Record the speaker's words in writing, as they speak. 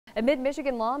A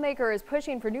Mid-Michigan lawmaker is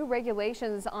pushing for new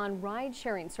regulations on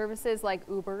ride-sharing services like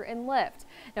Uber and Lyft.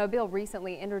 Now, a bill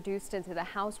recently introduced into the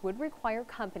House would require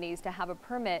companies to have a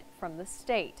permit from the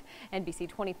state.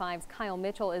 NBC 25's Kyle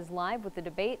Mitchell is live with the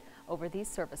debate over these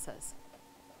services.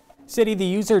 The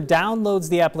user downloads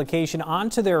the application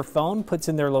onto their phone, puts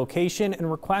in their location, and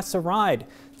requests a ride.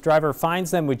 The driver finds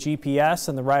them with GPS,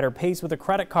 and the rider pays with a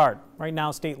credit card. Right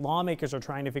now, state lawmakers are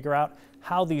trying to figure out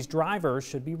how these drivers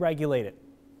should be regulated.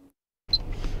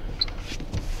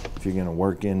 If you're going to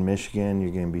work in Michigan,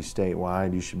 you're going to be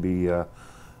statewide, you should be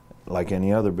like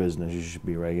any other business, you should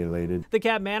be regulated. The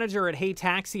cab manager at Hey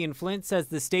Taxi in Flint says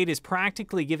the state is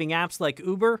practically giving apps like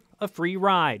Uber a free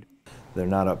ride. They're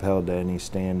not upheld to any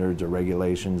standards or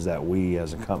regulations that we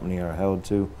as a company are held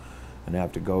to and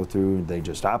have to go through. They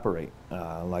just operate.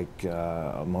 Like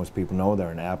most people know,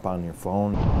 they're an app on your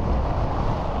phone.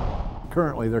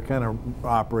 Currently, they're kind of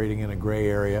operating in a gray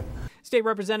area. State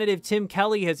Representative Tim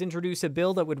Kelly has introduced a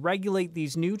bill that would regulate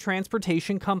these new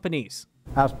transportation companies.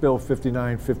 House Bill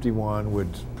 5951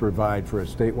 would provide for a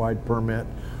statewide permit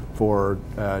for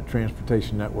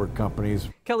transportation network companies.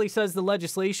 Kelly says the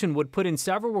legislation would put in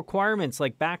several requirements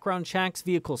like background checks,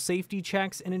 vehicle safety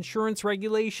checks, and insurance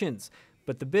regulations.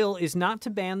 But the bill is not to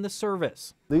ban the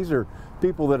service. These are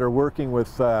people that are working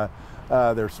with their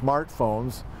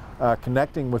smartphones,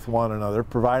 connecting with one another,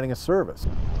 providing a service.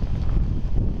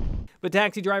 But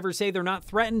taxi drivers say they're not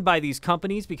threatened by these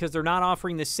companies because they're not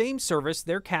offering the same service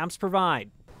their cabs provide.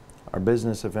 Our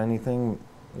business, if anything,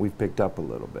 we've picked up a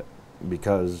little bit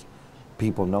because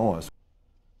people know us.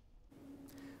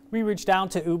 We reached out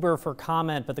to Uber for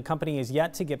comment, but the company is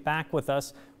yet to get back with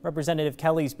us. Representative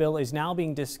Kelly's bill is now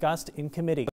being discussed in committee.